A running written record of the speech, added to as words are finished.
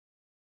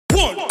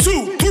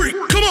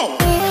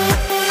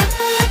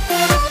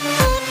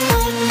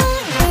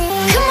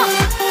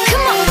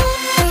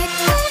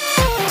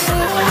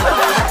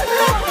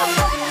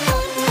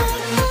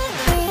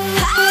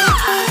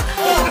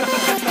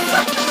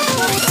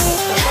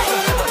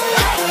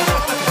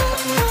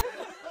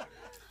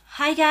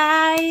Hi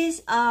guys,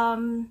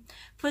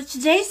 for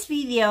today's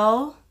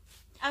video,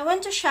 I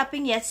went to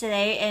shopping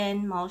yesterday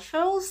in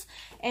Marshalls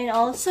and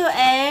also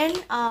in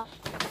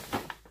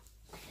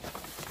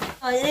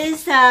it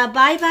is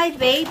Bye Bye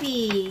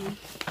Baby.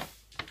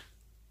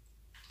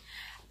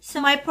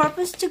 So my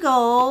purpose to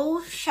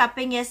go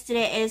shopping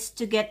yesterday is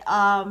to get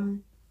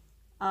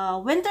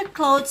winter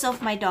clothes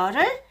of my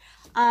daughter.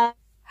 Her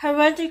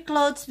winter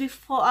clothes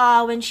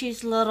before when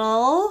she's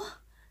little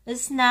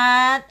is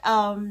not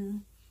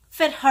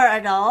fit her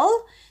at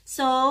all.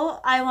 So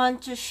I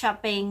went to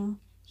shopping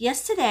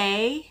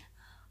yesterday,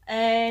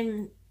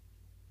 and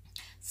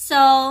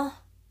so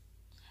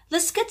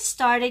let's get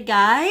started,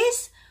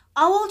 guys.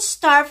 I will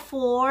start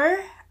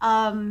for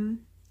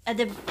at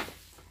the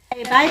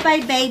Bye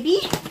Bye Baby.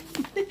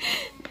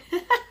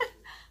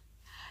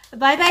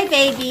 Bye Bye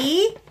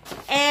Baby,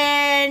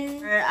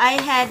 and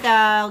I had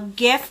a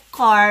gift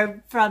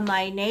card from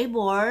my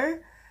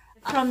neighbor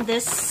from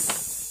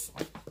this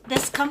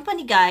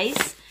company,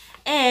 guys,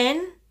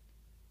 and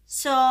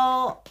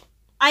so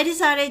I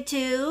decided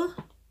to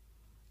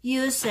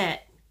use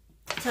it.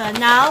 So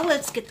now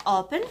let's get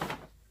open.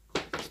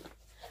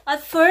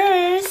 At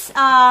first,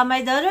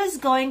 my daughter is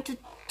going to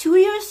 2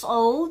 years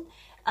old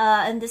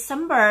in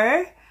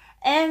December,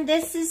 and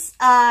this is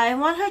I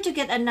want her to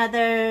get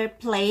another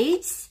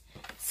plates.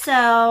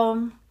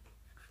 So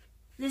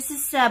this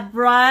is a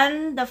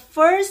brand the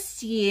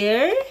first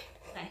year.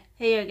 Okay,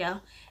 here you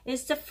go.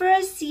 It's the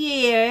first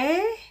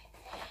year,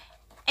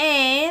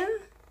 and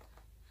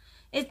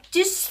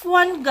this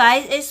one,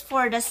 guys, is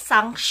for the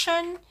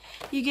sanction.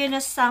 You're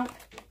gonna sunk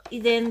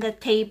it in the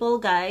table,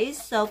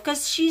 guys. So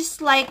because she's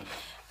like,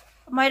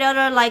 my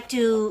daughter like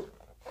to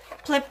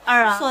flip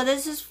around. So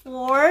this is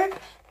for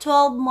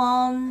 12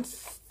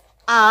 months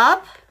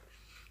up.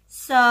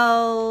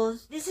 So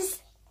this is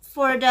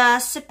for the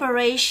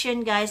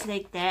separation, guys,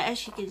 like that,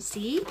 as you can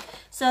see.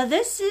 So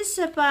this is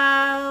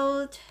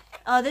about,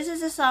 oh, this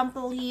is a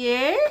sample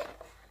here.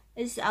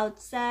 It's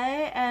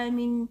outside. I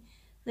mean,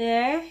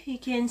 there you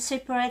can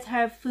separate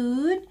her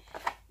food,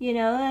 you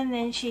know, and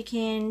then she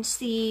can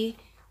see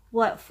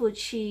what food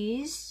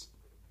she's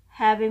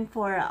having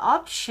for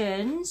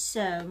options.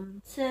 So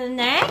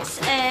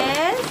next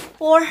is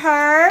for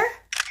her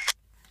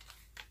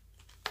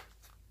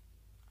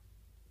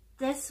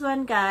this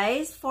one,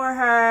 guys, for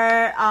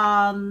her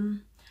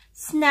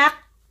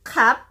snack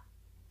cup,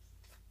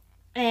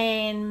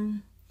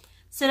 and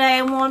so that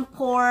I won't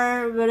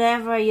pour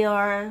whatever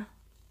your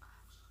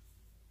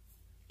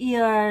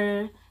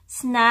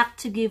snack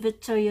to give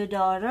it to your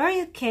daughter,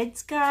 your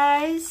kids,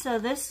 guys. So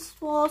this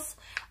was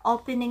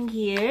opening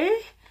here,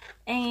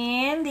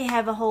 and they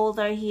have a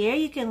holder here.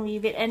 You can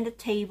leave it on the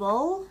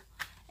table,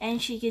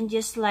 and she can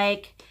just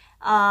like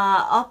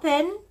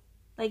open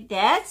like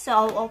that. So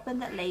I'll open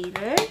that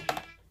later.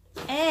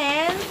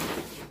 And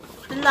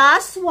the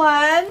last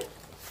one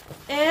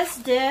is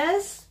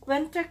this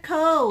winter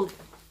coat.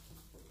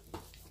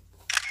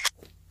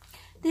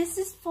 This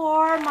is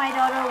for my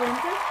daughter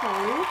winter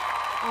coat.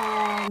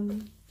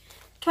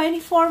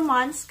 24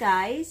 months,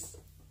 guys.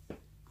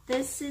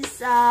 This is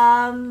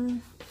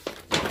 $50,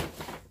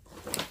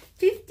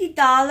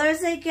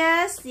 I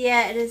guess.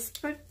 Yeah, it is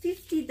for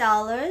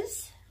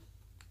 $50.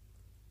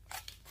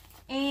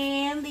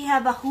 And they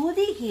have a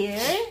hoodie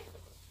here.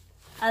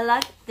 I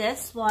like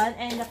this one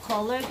and the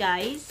color,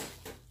 guys.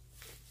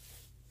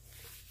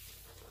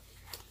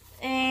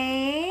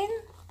 And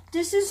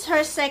this is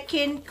her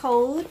second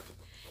coat,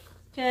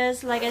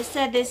 because like I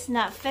said, this is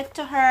not fit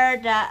to her.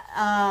 That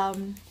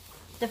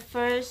the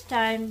first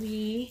time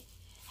we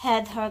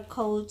had her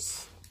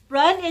coats.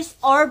 Brand is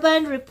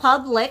Urban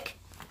Republic.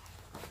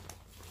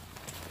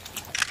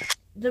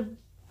 The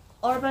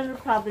Urban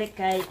Republic,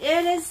 guys.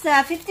 It is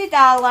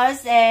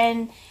 $50,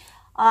 and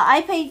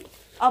I paid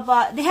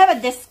about, they have a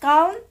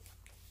discount,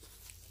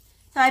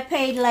 so I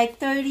paid like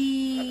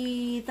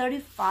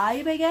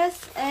 $35, I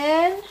guess.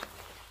 And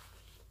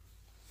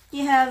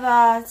you have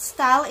a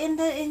style in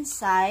the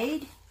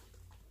inside.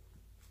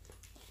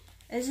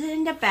 Is it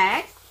in the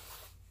back?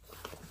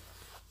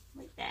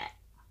 Like that.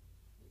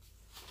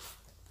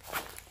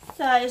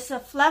 So it's a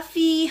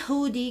fluffy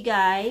hoodie,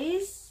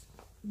 guys.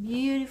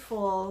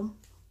 Beautiful.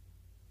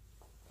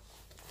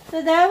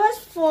 So that was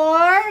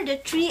for the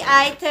 3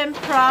 items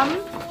from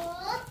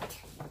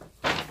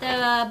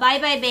the Bye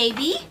Bye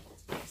Baby.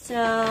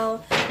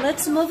 So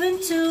let's move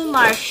into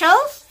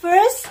Marshalls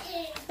first,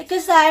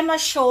 because I'm a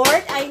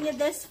short. I need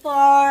this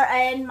for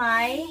in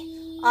my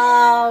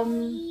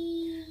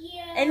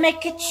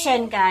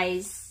kitchen,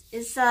 guys.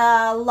 It's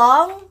a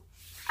long.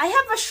 I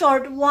have a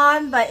short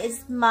one, but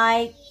it's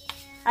I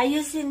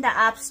use in the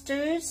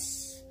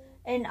upstairs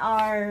in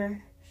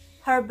her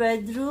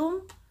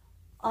bedroom.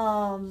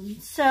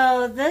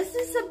 So this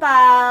is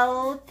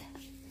about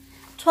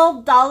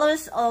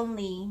 $12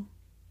 only.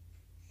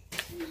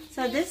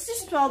 So this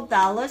is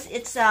 $12.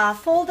 It's a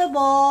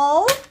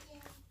foldable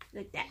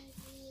like that,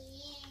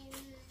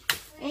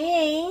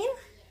 and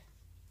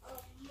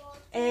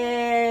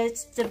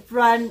it's the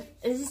brand.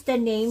 This is the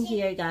name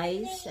here,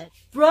 guys.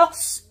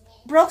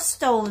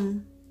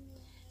 Brookstone.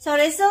 So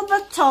it's a little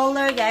bit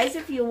taller, guys.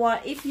 If you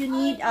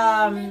need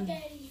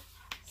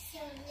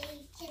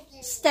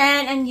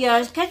stand in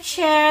your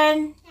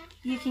kitchen,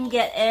 you can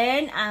get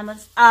in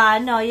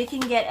Amazon. No, you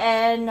can get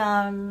in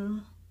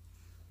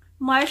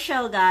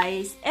Marshall,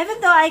 guys.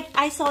 Even though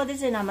I saw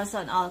this in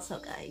Amazon also,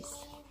 guys.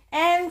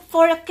 And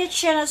for the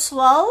kitchen as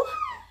well.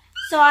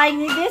 So I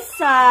need this is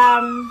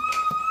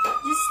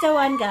the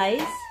one,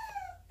 guys.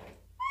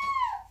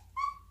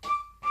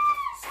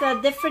 It's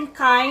a different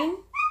kind.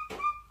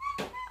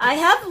 I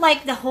have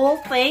like the whole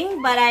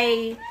thing, but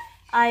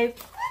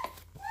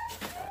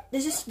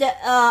this is the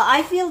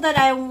I feel that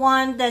I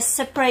want the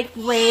separate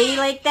way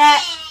like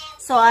that.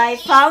 So I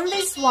found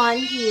this one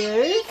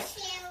here,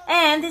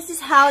 and this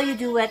is how you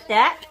do it.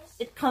 That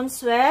it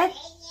comes with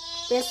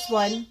this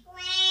one,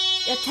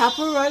 the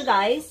Tupperware,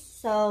 guys.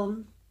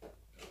 So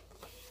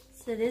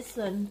this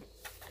one,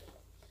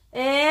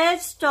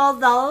 it's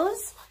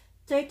 $12,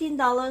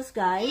 $13,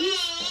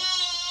 guys.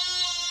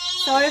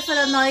 Sorry for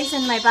the noise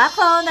in my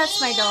background.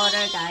 That's my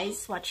daughter,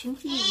 guys, watching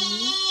TV.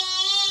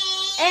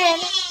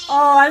 And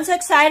oh, I'm so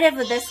excited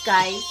with this,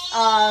 guys.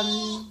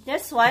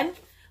 This one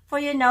for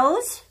your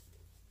nose.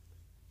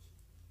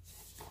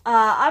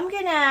 I'm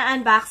gonna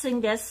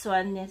unboxing this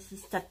one. This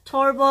is the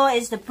Turbo.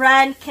 Is the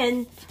brand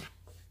can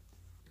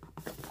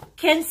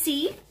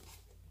see.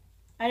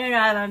 I don't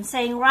know if I'm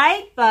saying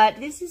right, but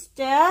this is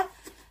the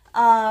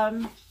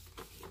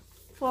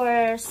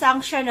for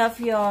sanction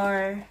of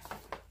your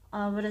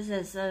what is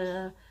this?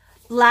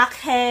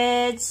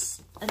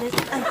 Blackheads.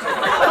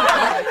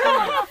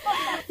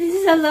 This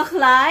is a look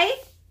like.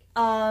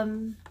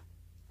 You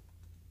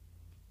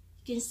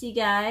can see,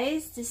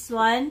 guys, this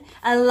one.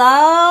 I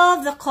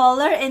love the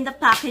color in the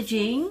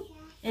packaging.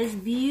 It's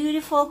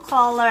beautiful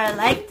color. I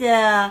like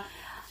the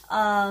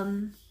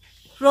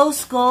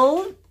rose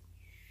gold.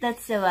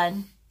 That's the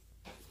one.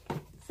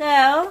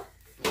 So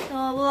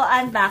we'll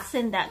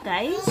unboxing that,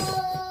 guys.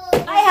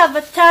 I have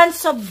a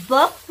tons of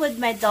book with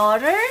my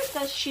daughter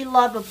because she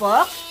loves a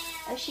book.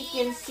 As you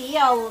can see,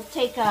 I will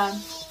take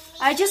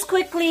I just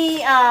quickly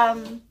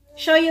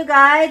show you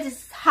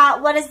guys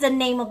what is the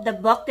name of the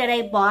book that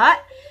I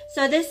bought.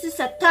 So this is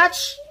a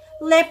touch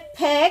lip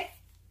pick.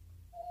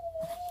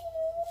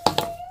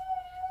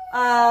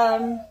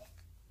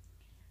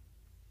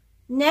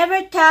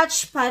 Never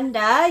touch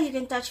panda. You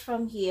can touch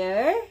from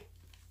here.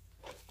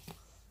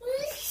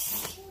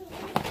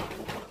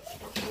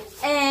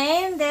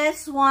 And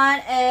this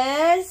one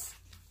is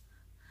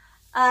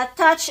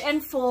Touch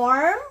and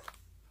Form.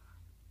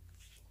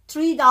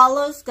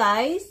 $3,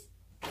 guys.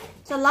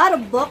 It's a lot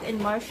of book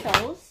in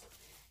Marshalls.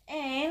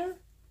 And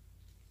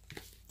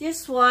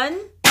this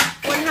one,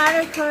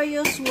 100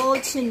 Curious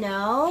World to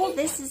Know.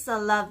 This is, I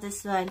love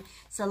this one.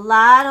 It's a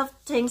lot of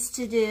things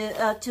to do,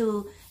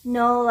 to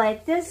know,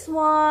 like this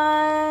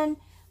one.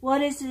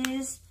 What is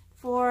this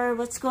for?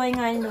 What's going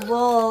on in the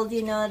world,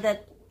 you know,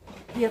 that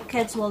your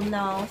kids will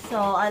know. So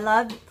I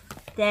love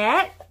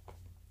that.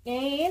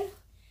 And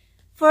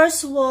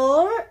first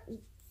words.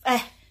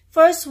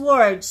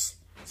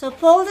 So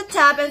pull the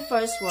tab and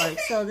first word.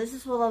 So this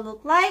is what it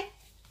look like.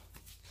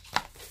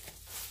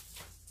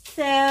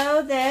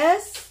 So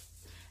this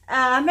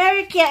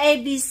America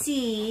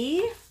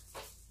ABC.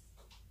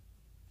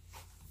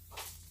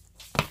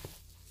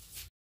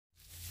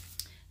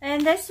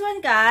 And this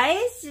one,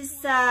 guys,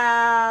 is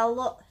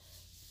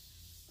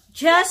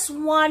just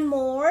one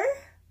more.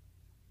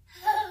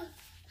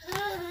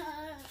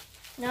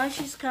 Now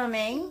she's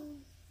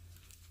coming.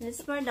 This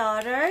is my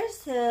daughter.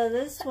 So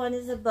this one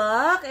is a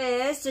book.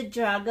 It's a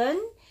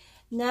dragon.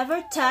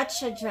 Never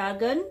touch a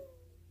dragon.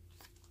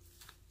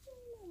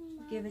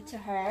 Give it to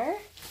her.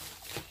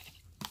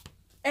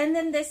 And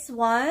then this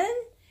one,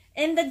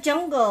 In the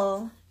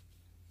Jungle.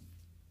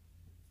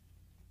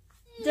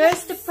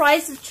 There's the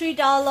price of $3,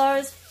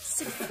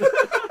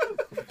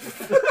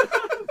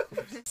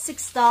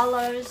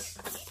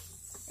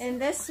 $6.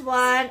 And this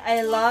one,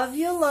 I Love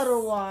You,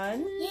 Little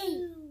One.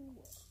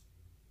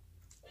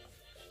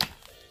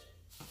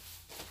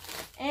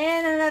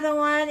 And another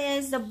one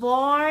is the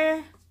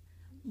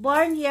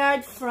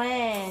Barnyard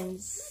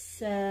Friends.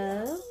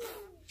 So,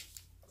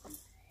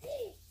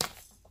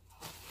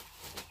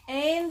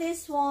 and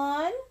this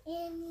one,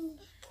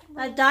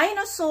 a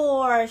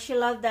dinosaur. She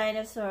loved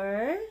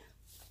dinosaur.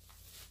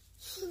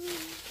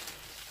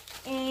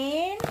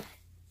 And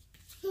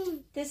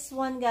this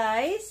one,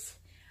 guys,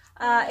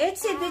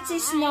 Itsy Bitsy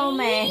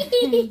Snowman.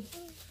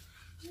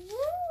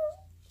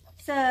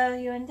 So,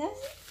 you want this?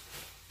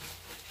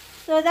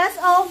 So that's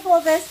all for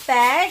this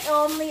bag.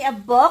 Only a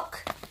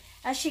book.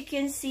 As you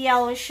can see, I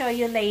will show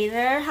you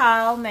later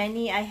how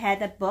many I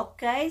had a book,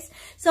 guys.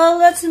 So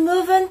let's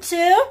move on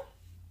to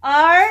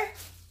our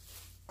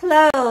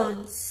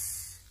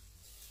clothes.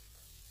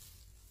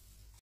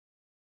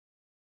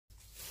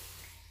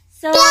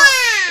 So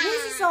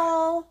this is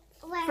all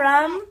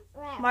from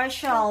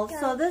Marshall.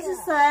 So this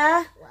is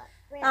a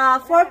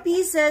 4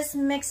 pieces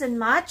mix and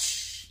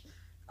match.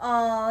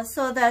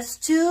 So that's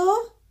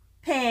 2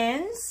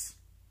 pants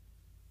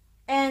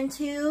and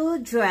 2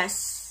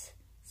 dress.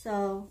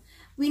 So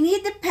we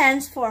need the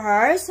pants for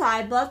her. So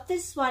I bought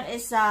this one.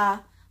 It's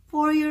a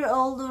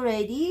 4-year-old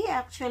already,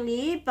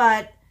 actually,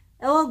 but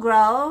it will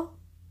grow.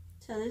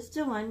 So this is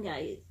the one,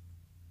 guys.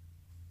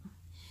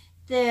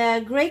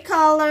 The gray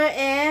color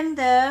and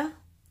the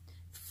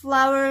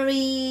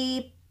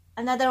flowery,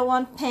 another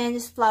one pen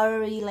is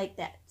flowery like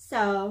that.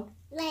 So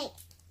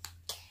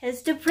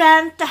it's the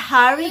brand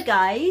Tahari,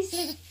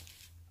 guys.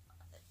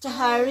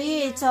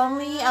 Tahari, it's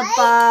only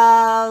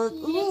about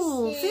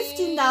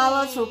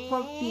 $15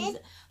 for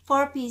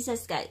 4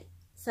 pieces, guys.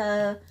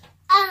 So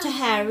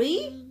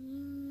Tahari.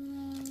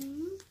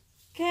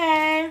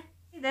 Okay,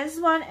 this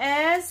one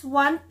is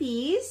 1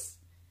 piece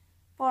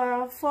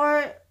for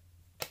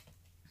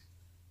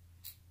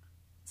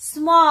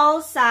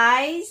small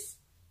size,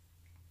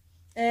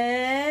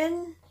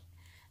 and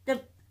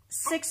the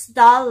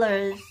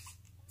 $6,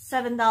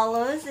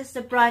 $7 is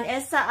the brand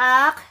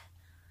Isaak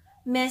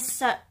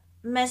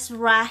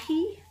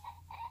Mesrahi.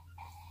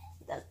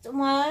 That's the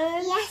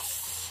one.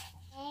 Yes.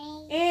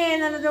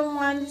 And another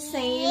one, the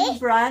same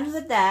brand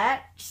with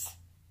that.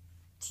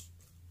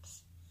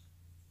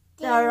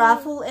 The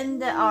ruffle in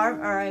the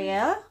arm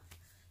area.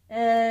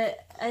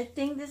 I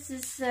think this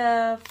is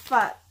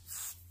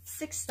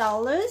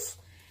 $6.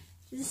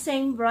 The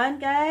same brand,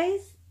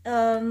 guys.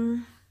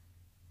 Look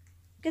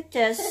at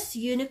this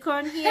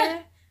unicorn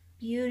here.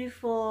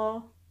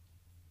 Beautiful.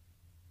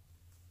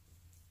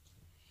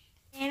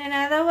 And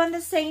another one, the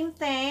same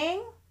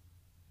thing.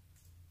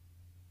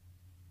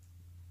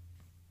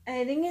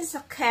 I think it's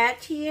a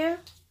cat here.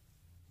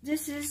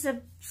 This is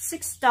a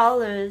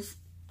 $6.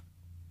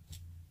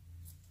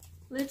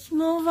 Let's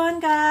move on,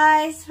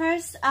 guys.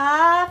 First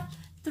up,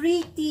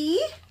 3T.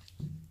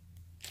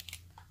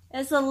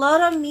 It's a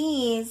lot of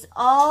me's.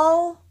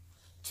 All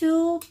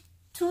two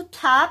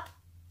top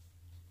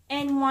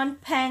and 1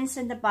 pants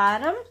in the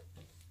bottom.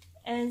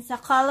 And it's a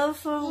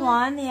colorful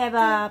one. They have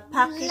a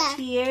pocket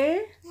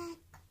here.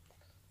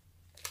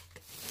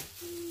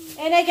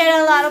 And I get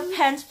a lot of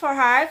pants for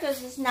her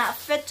because it's not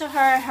fit to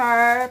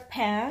her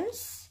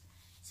pants.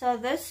 So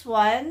this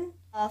one,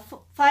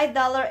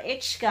 $5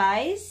 each,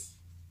 guys.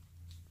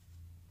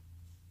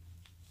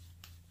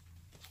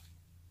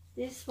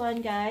 This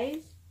one,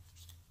 guys.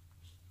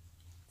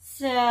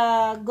 It's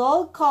a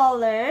gold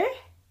color,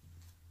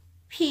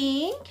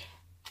 pink.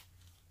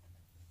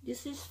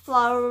 This is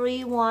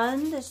flowery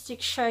one, the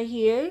texture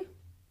here.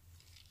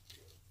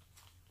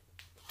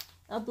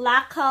 A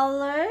black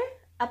color.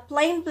 A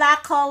plain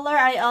black color.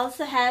 I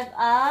also have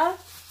a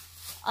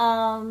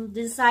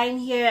design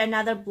here,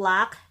 another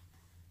black.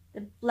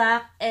 The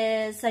black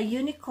is a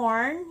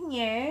unicorn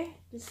here,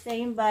 the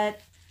same,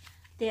 but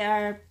they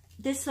are,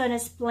 this one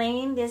is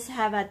plain, this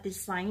have a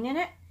design in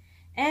it.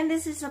 And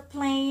this is a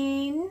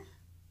plain,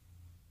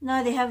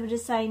 no, they have a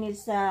design,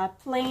 it's a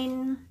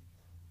plain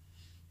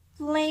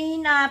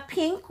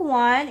pink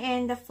one,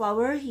 and the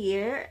flower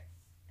here.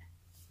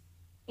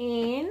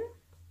 And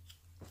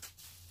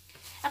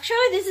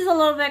actually, this is a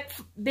little bit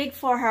big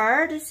for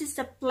her. This is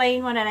the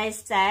plain one that I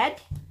said.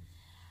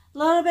 A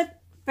little bit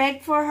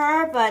big for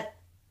her, but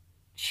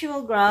she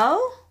will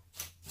grow.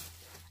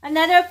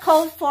 Another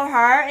coat for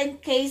her in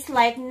case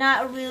like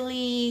not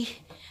really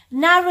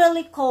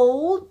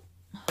cold.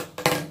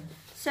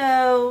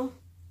 So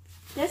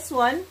this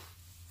one,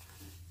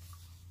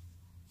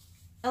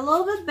 a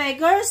little bit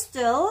bigger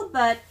still,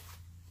 but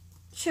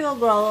she will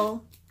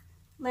grow.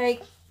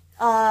 Like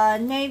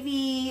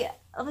navy,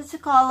 what's the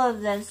color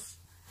of this?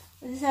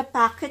 This is a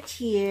pocket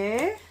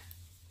here.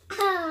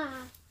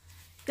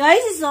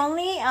 Guys, it's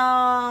only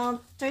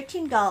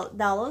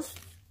 $13.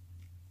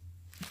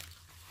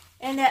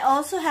 And I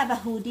also have a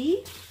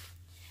hoodie.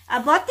 I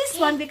bought this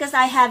one because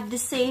I have the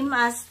same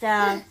as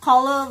the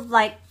color of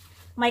like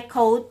my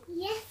coat.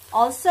 Yes.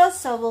 Also,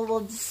 so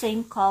we'll the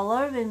same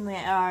color when we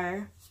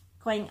are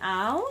going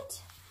out.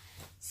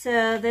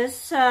 So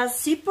this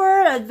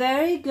zipper, a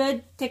very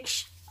good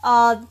texture.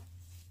 The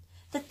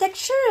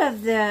texture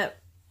of the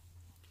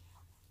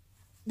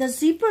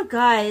zipper,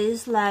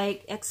 guys,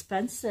 like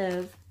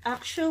expensive.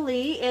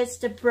 Actually, it's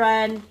the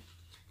brand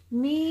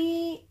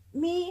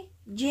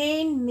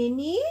Jane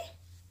Mini,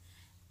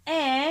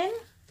 and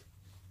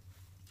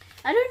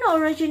I don't know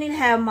originally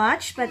how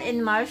much, but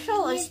in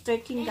Marshall it's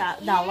 $13,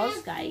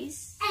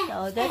 guys.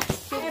 So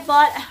that's I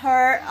bought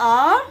her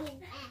a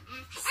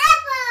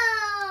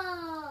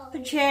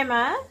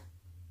pajama.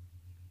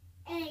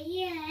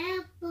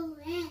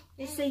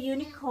 It's a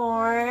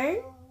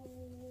unicorn.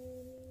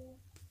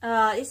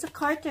 It's a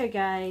Carter,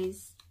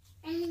 guys.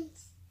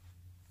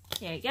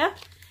 There you go.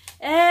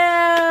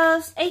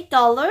 It's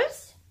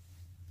 $8.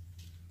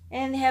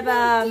 And they have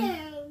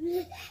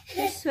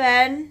this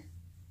one,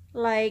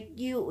 like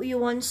you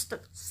want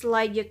to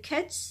slide your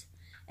kids.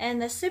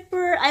 And the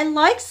zipper, I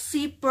like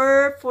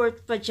zipper for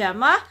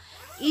pajama,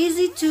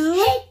 easy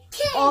to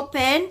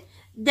open.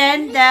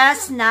 Then the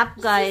snap,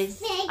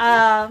 guys.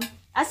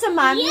 As a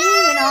mommy,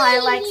 you know, I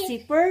like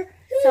zipper,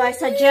 so I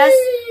suggest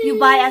you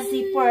buy a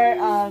zipper,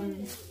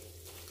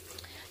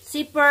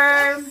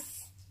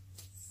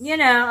 you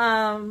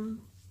know,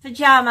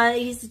 pajama,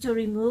 easy to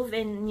remove,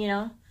 and you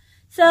know,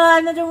 So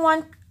another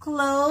one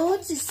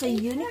clothes is a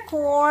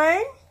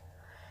unicorn.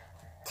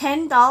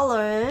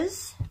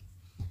 $10.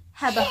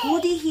 Have a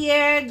hoodie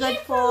here, good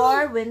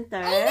for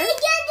winter.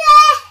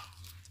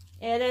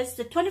 It is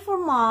the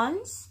 24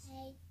 months.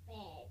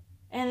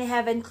 And they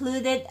have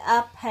included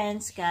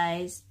pants,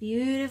 guys.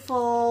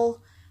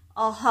 Beautiful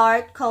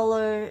heart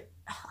color,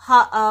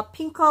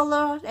 pink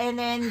color, and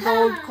then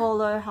gold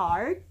color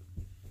heart.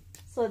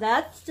 So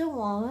that's the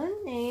one.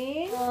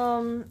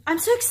 And, I'm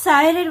so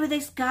excited with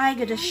this guy. I'm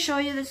gonna show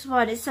you this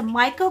one. It's a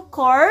Michael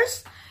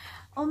Kors.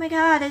 Oh my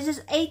god, this is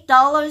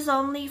 $8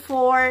 only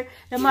for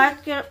the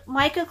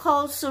Michael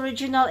Kors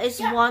original is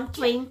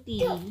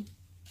 $120.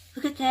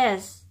 Look at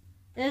this.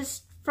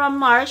 This from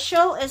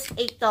Marshall is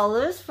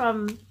 $8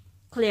 from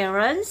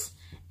clearance.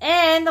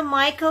 And the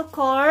Michael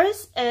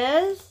Kors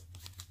is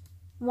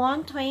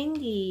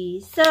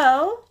 $120.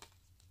 So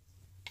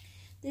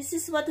this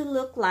is what it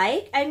look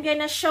like. I'm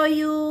gonna show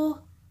you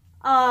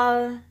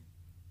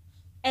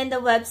in the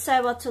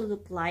website what to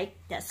look like.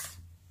 This.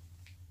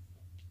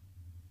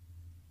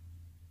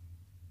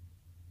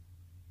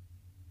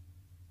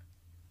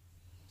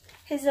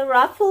 There's a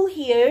ruffle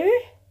here.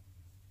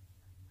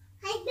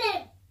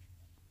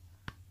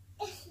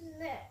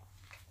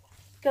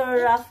 Got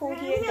a ruffle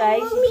here,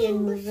 guys. You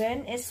can move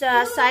in. It's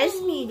a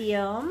size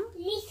medium.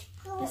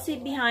 You see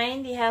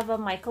behind, they have a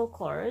Michael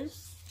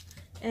Kors.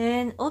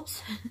 And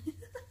oops.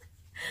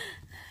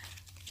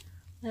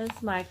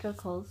 That's Michael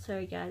Kors.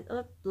 Sorry, guys.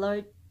 Oh,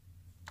 blurred.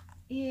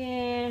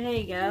 Yeah, there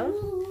you go.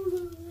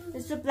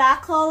 It's a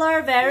black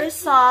color, very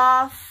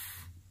soft.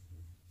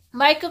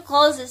 Michael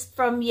Kors is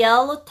from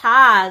Yellow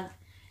Tag.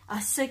 I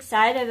was so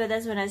excited about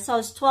this when I saw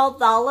it's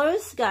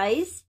 $12,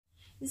 guys.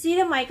 You see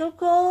the Michael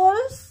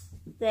Kors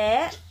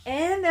there,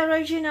 and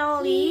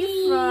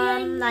originally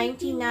from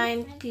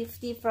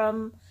 $99.50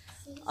 from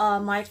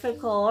Michael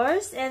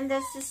Kors, and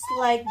this is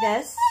like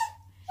this.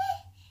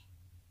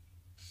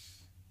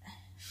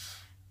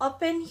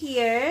 Open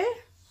here.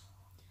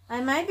 I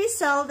might be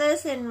sell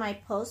this in my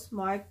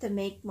postmark to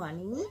make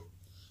money.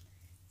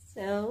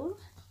 So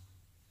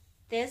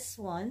this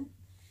one,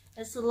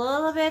 it's a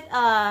little bit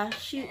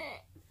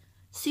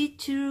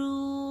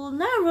see-through,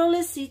 not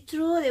really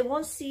see-through. They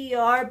won't see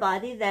your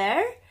body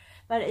there,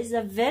 but it's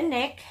a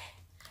V-neck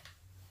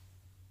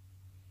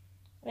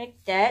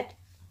like that.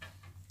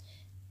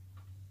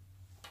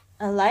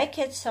 I like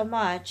it so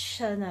much,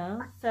 you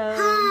know. So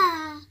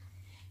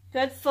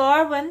good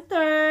for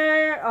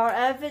winter or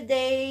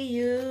everyday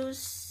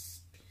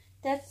use.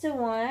 That's the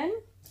one.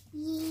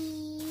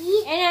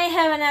 And I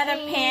have another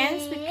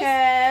pants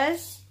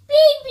because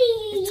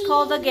it's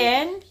cold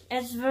again.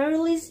 It's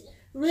really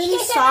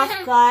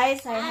soft,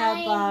 guys. I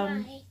have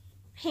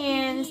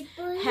pants,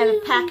 have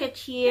a packet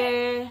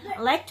here.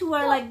 I like to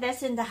wear like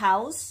this in the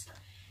house.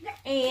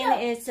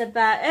 And it's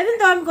about, even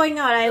though I'm going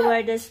out, I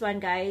wear this one,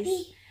 guys.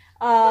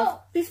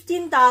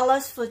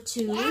 $15 for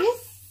two. There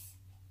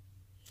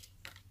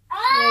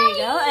you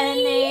go.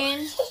 And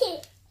then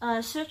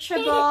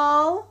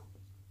searchable.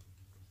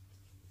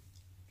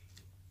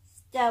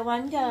 That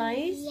one,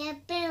 guys.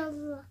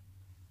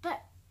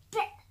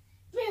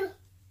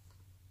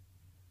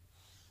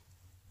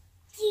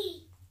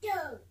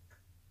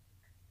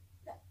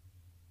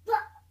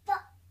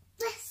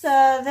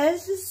 So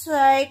this is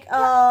like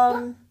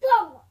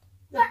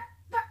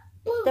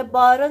the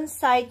bottom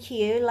side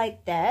here,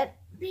 like that.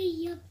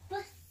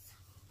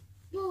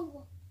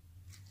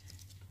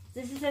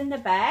 This is in the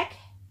back.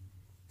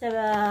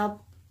 The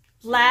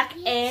black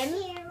and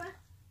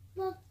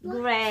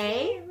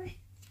gray.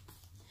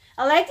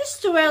 I like this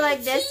to wear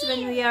like this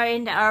when we are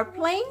in the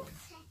airplane.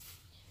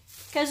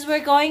 Because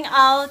we're going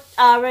out,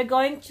 we're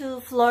going to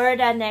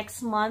Florida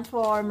next month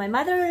for my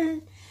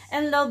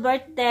mother-in-law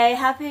birthday.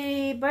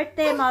 Happy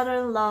birthday,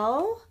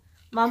 mother-in-law,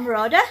 Mom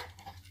Rhoda.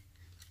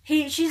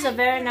 She's a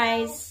very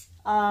nice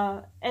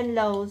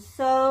in-law.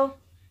 So,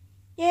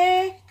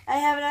 yeah, I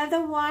have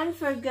another one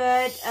for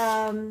good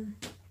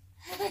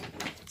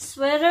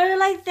sweater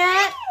like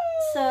that.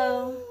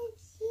 So,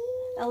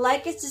 I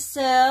like it. It's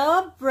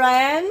a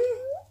brand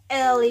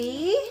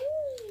Ellie.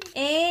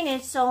 And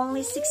it's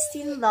only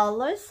 $16,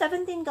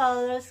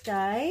 $17,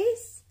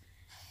 guys.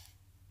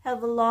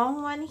 Have a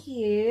long one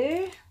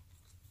here.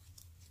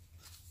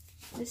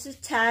 This is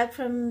a tag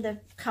from the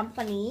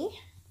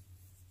company.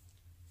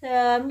 So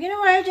I'm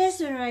gonna wear this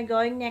when we're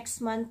going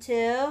next month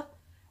to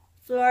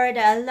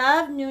Florida. I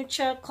love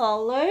neutral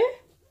color.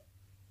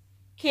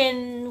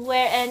 Can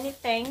wear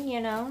anything, you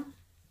know.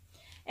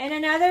 And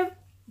another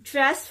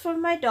dress for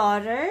my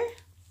daughter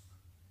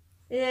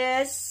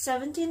is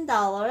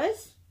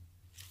 $17.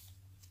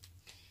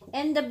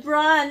 And the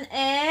brand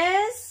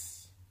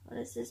is, what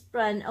is this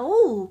brand?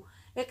 Oh,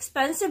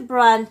 expensive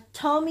brand,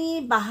 Tommy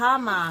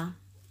Bahama.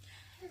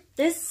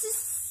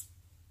 This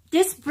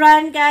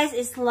brand, guys,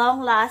 is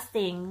long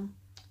lasting.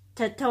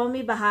 The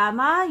Tommy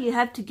Bahama, you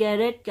have to get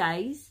it,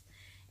 guys.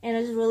 And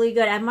it's really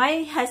good. And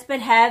my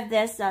husband have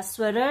this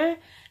sweater.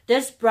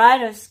 This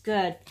brand is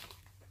good.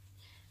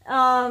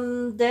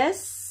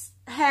 This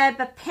have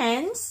a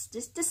pants.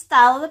 This is the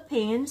style of the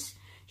pants.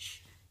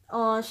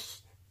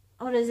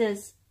 what is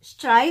this?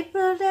 Stripe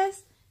of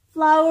this?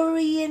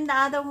 Flowery in the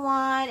other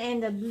one,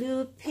 and the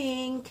blue,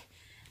 pink.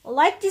 I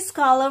like this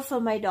color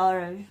for my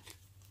daughter.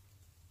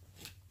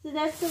 So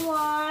that's the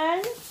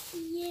one.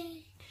 Yeah.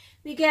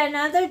 We get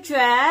another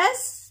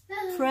dress.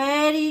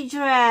 Pretty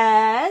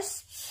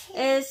dress.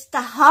 It's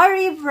the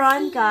Harry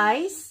Brown,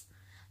 guys.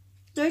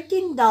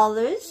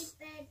 $13.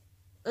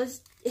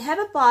 It have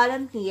a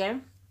bottom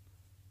here.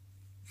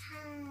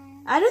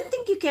 I don't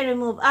think you can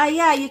remove.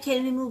 Yeah, you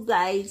can remove,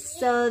 guys.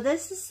 So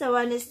this is the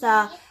one. Is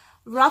the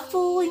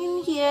ruffle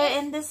in here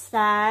in the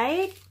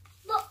side,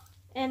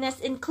 and it's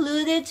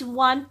included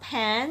one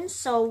pants.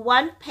 So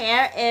one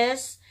pair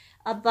is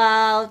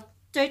about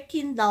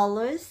 $13.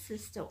 This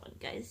is the one,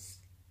 guys.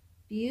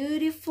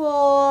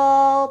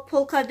 Beautiful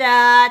polka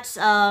dots.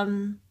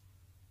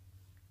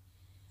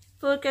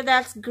 Polka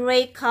dots,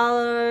 gray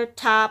color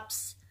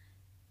tops.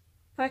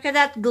 Polka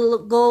dot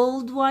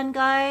gold one,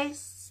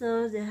 guys.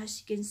 So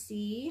as you can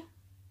see.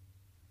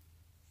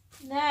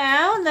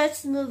 Now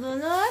let's move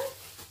on.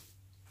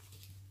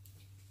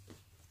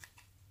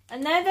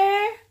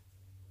 Another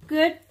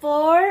good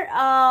for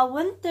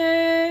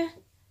winter.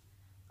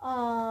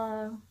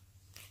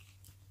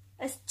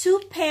 It's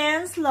 2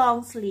 pants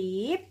long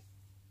sleeve,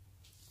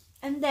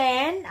 and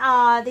then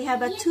they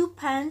have a 2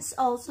 pants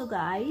also,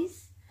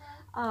 guys.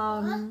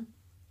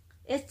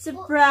 It's a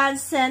brand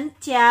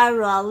Cynthia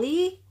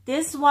Raleigh.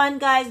 This one,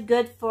 guys,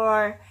 good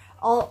for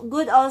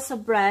good also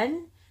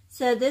brand.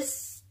 So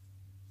this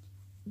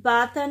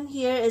button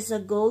here is a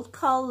gold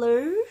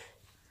color.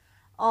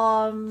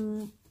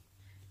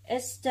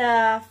 It's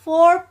the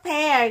 4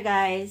 pair,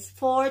 guys,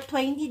 for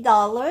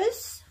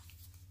 $20.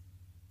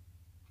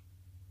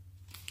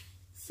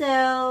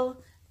 So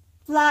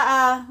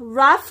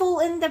ruffle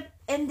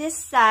in this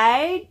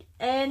side,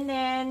 and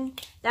then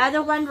the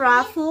other one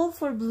ruffle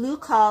for blue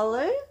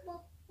color.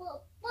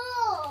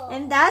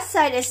 And that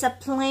side is a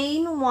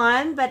plain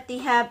one, but they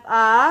have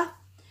a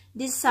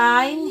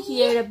design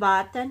here, the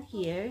button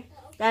here.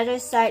 The other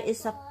side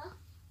is a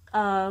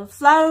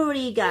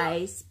flowery,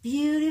 guys.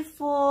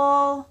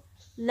 Beautiful.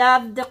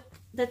 Love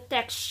the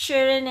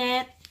texture in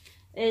it.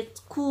 It's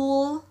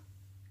cool.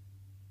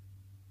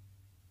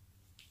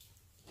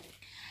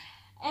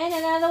 And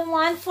another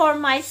one for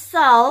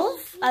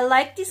myself. I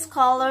like this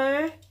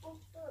color.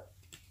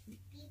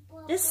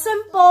 This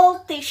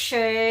simple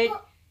t-shirt.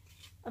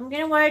 I'm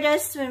gonna wear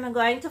this when I'm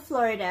going to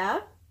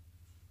Florida.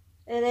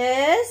 It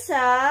is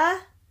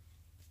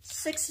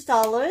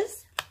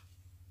 $6.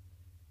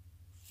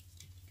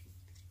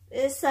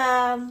 It's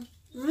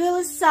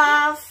really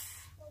soft.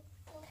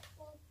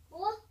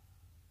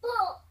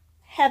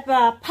 Have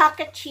a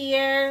pocket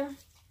here,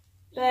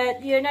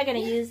 but you're not gonna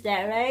use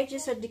that, right?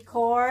 Just a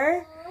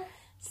decor.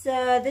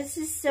 So this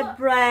is a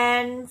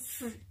brand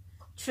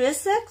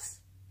Trisix.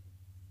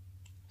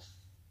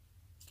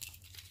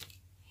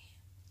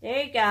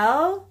 There you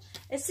go.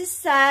 It's a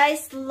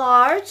size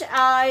large.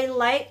 I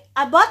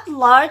bought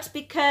large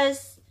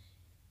because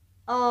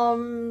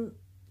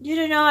you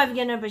don't know I'm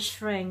gonna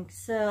shrink.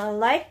 So I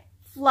like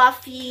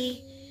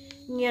fluffy,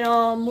 you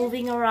know,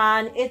 moving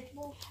around.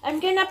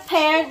 I'm gonna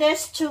pair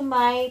this to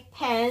my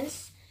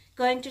pants.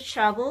 Going to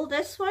travel.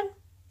 This one.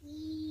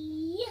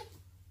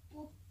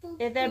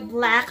 Either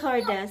black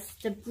or this.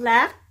 The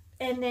black,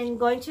 and then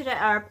going to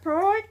the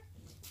airport.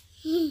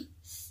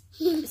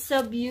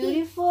 So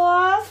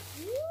beautiful.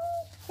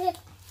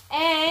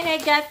 And I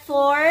got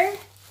for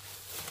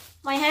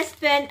my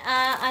husband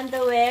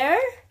underwear.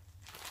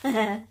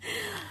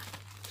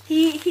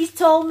 He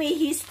told me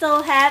he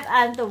still have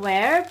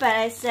underwear, but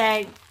I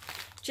said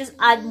just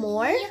add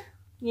more,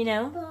 you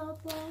know.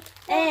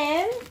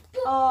 And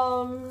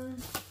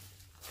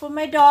for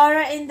my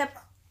daughter in the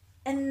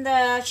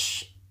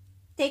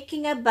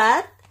taking a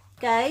bath,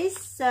 guys.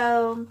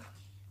 So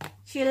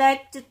she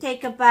liked to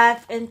take a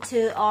bath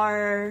into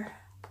our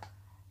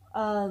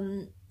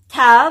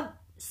tub,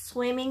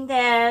 swimming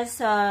there.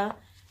 So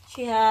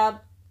she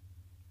have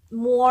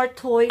more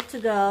toy to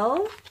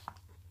go.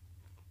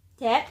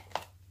 Yeah.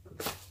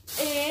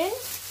 And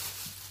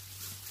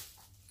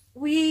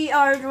we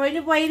are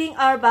renovating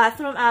our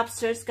bathroom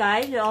upstairs,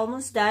 guys. We're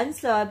almost done.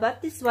 So I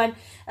bought this one.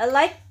 I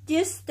like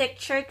this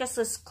texture because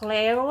it's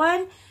clear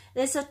one.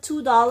 There's a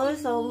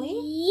 $2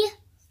 only.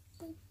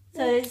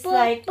 So it's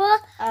like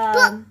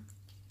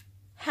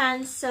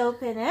hand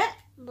soap in it.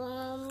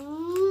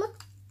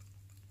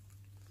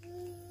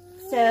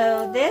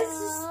 So this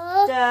is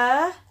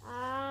the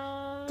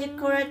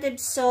decorative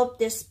soap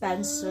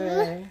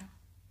dispenser.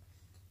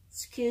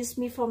 Excuse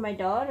me for my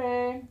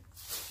daughter.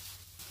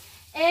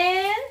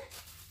 And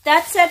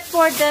that's it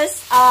for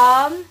this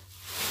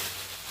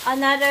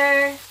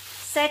another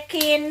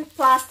second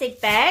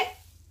plastic bag.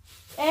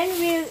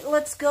 And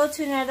let's go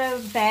to another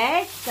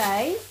bag,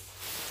 guys.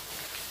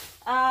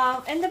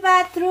 In the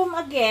bathroom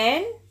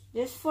again,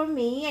 just for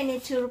me, I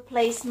need to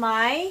replace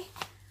my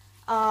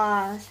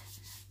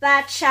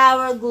bath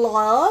shower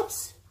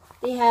gloves.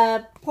 They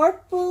have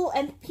purple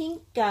and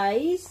pink,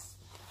 guys.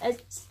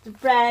 It's the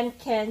brand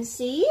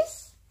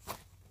Kensies.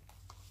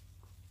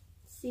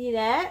 See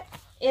that?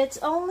 It's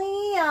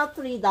only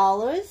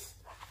 $3.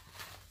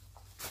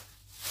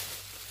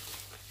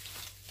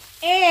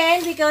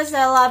 And because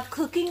I love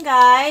cooking,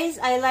 guys,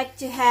 I like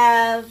to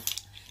have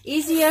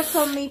easier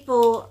for me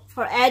for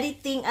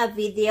editing a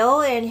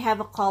video and have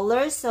a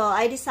color. So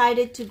I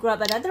decided to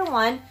grab another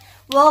one.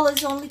 Well,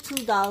 it's only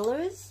 $2.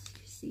 You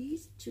see,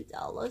 it's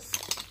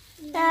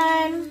 $2.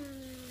 And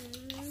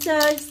so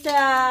it's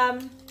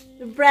the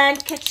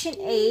brand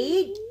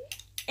KitchenAid,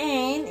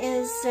 and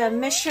is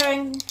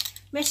measuring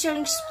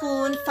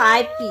spoon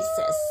 5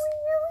 pieces.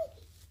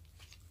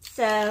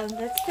 So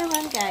that's the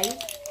one, guys.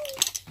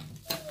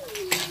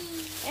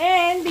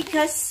 And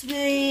because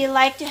we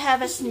like to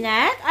have a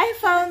snack, I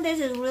found this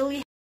is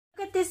really.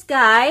 Look at this,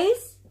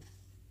 guys.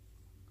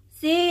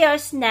 See your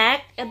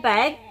snack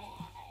bag.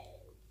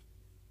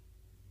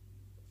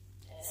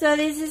 So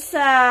this is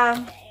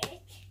how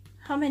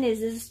many is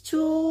this?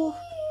 10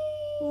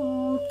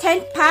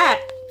 pack.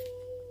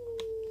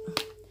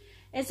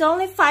 It's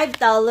only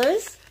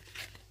 $5.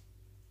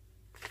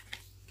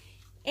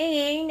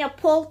 And a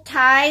pull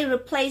tie,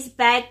 replace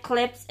bag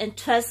clips and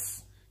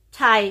twist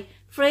tie.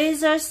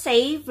 Freezer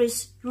safe,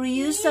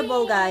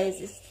 reusable,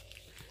 guys.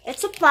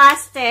 It's a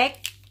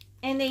plastic,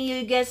 and then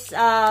you just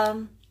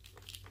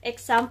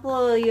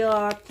example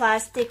your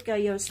plastic or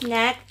your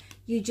snack,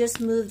 you just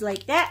move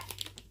like that,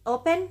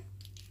 open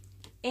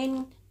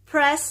and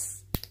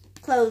press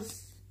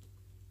close.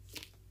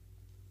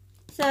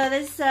 So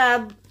this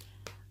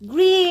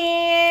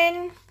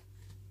green,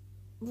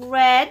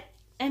 red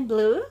and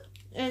blue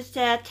is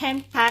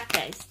 10 pack,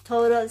 guys.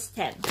 Total is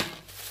 10.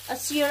 A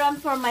serum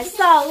for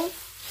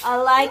myself. I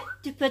like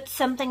to put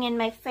something in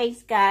my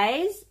face,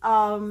 guys.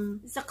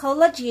 It's a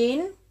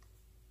collagen.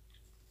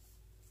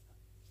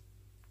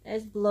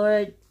 It's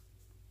blurred.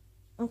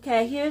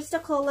 Okay, here's the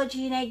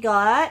collagen I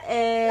got.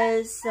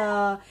 Is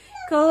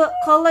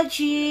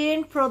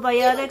collagen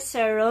probiotic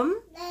serum.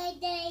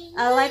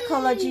 I like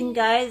collagen,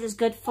 guys. It's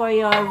good for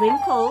your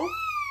wrinkle.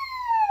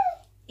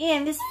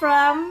 And this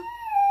from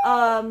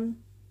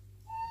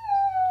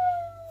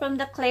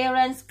the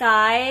clearance,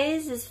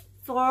 guys. It's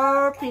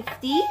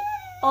 $4.50.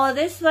 Oh,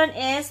 this one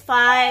is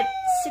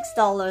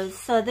 $6.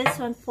 So this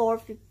one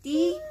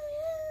 $4.50.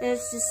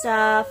 This is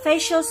a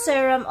facial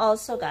serum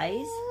also,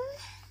 guys.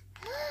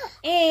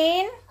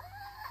 And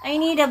I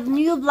need a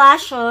new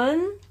blush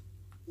on.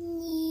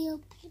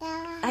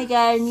 I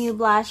got a new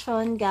blush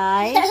on,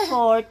 guys,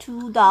 for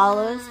 $2,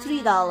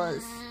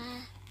 $3.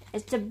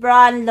 It's the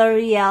brand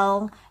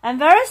L'Oreal. I'm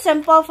very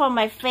simple for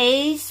my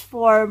face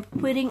for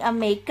putting a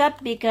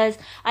makeup because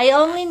I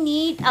only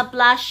need a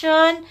blush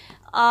on,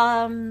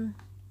 and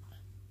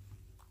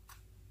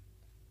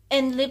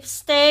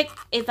lipstick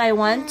if I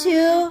want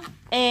to,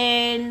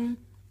 and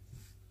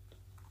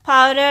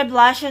powder,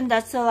 blush, and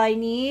that's all I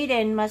need,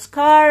 and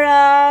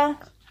mascara,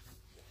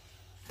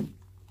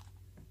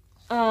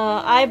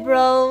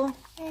 eyebrow.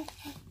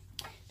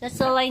 That's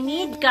all I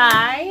need,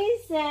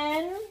 guys.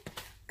 And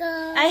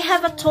I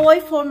have a toy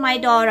for my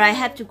daughter. I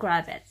have to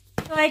grab it.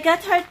 So I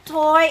got her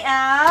toy.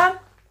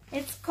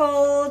 It's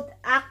called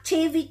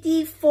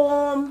Activity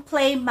Foam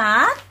Play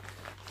Mat.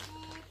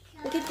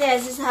 Look at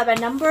this. This have a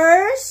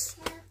numbers.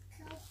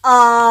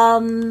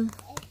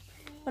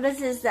 What is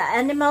this? The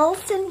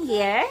animals in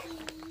here.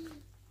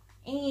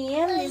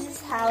 And this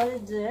is how to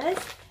do it.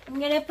 I'm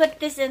gonna put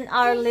this in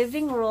our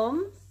living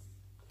room.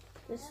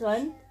 This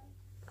one.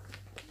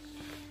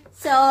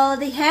 So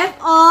they have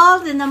all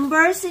the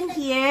numbers in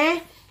here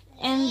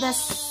and the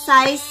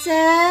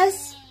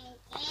sizes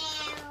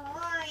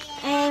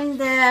and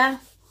the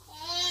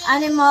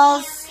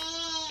animals.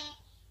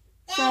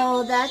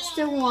 So that's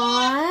the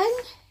one.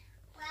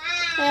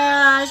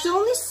 It's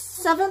only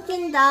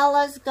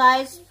 $17,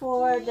 guys,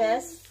 for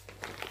this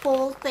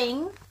whole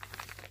thing.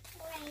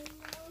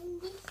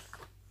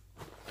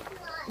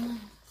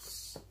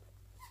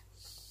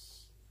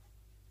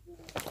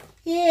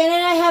 Yeah, and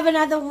then I have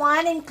another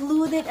one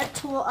included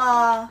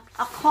a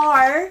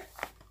car.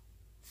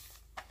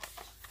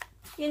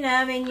 You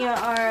know, when you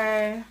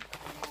are,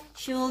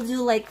 she will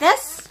do like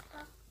this.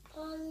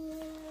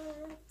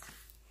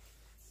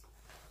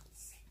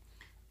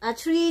 A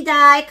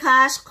 3-die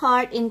cash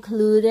card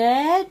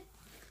included.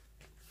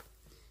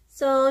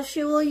 So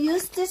she will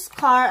use this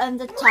card on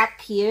the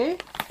top here,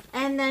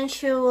 and then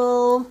she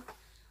will,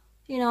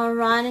 you know,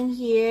 run in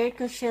here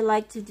because she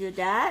like to do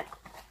that.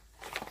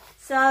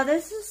 So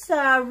this is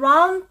a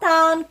Round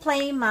Town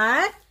Play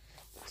Mat,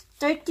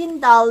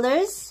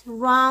 $13.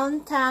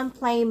 Round Town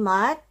Play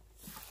Mat.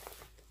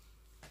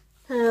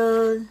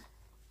 So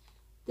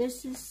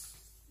this is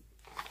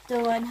the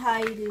one how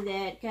you do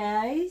that,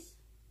 guys.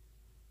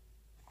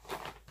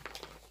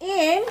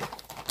 And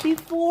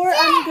before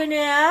I'm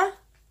gonna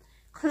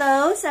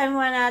close, I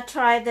wanna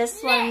try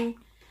this one.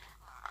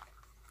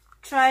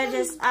 Try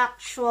this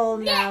actual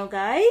now,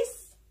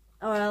 guys.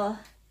 Well,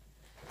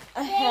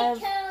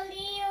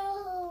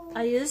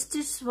 I use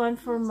this one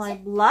for my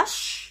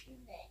blush.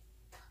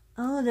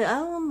 Oh, the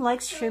other one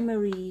likes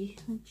shimmery.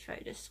 Let me try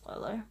this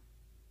color.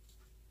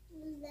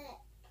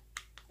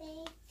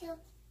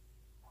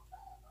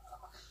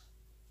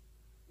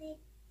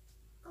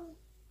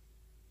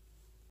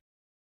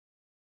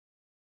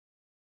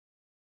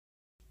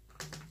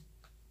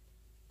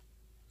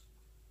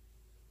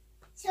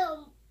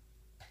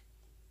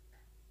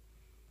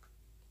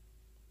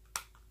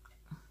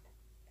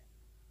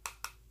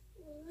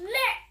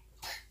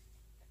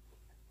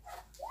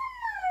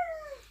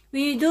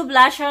 when you do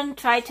blush on,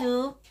 try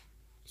to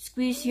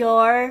squeeze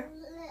your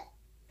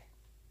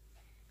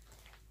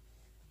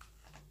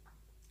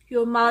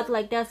mouth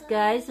like that,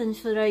 guys, and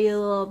so that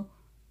you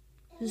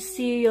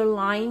see your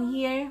line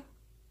here.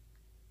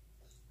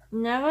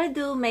 Never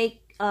do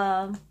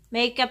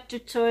makeup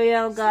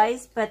tutorial,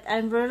 guys, but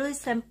I'm really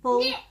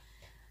simple.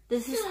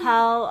 This is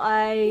how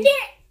I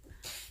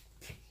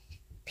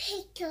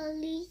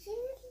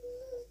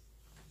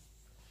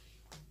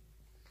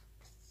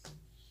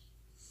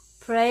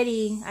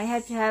pretty. I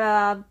have to have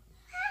a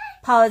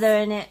powder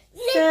in it.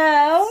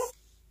 So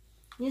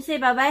you say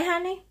bye bye,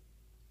 honey.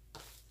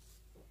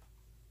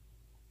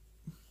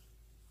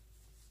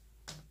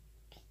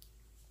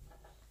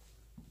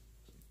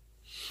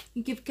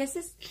 You give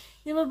kisses.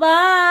 Say bye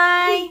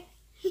bye.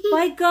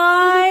 Bye,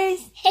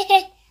 guys.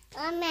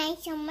 Oh man,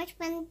 so much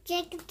fun.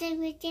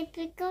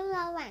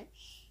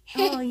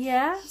 Oh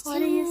yeah?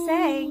 What are you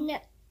saying?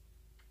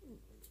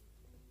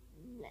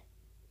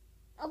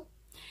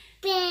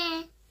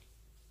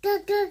 Go.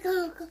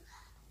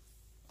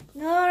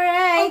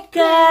 Alright,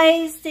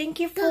 guys. Thank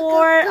you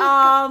for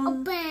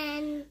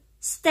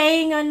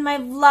staying on my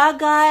vlog,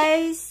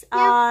 guys.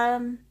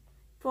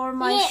 For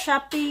my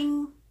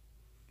shopping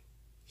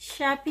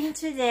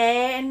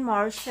today in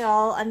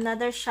Marshall.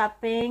 Another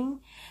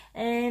shopping.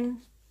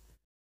 And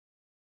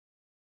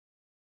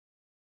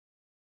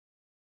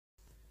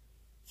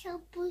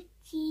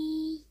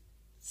Chapuchi.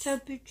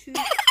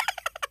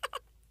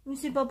 You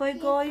say bye-bye,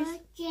 guys.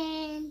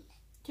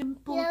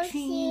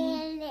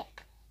 Chimpuchin.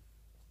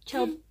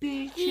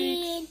 Chubby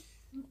cheeks.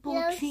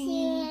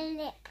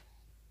 Chimpuchin.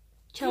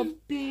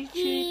 Chubby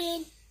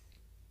cheeks.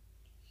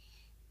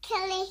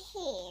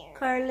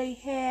 Curly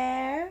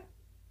hair.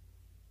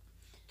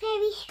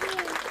 Baby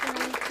hair.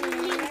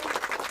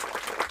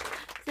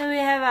 So we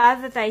have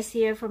advertise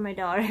here for my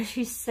daughter.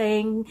 She's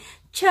saying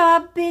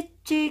chubby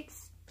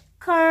cheeks,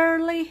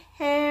 curly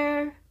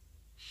hair.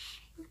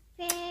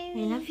 I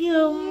love you.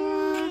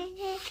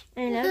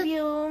 I love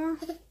you.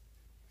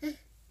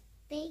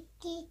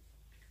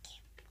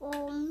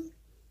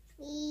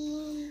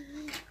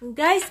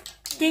 Guys,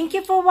 thank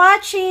you for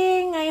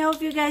watching. I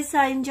hope you guys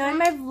enjoy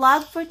my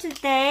vlog for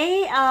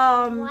today.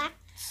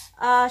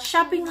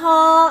 Shopping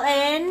haul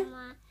and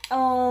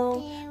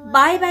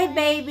bye bye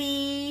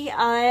baby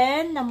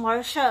and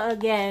Marsha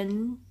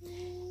again.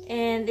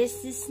 And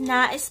this is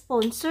not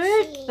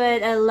sponsored,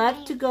 but I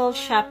love to go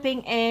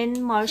shopping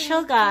in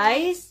Marshall,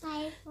 guys.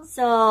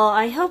 So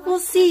I hope we'll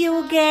see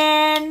you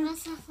again.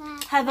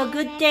 Have a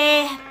good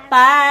day.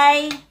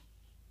 Bye.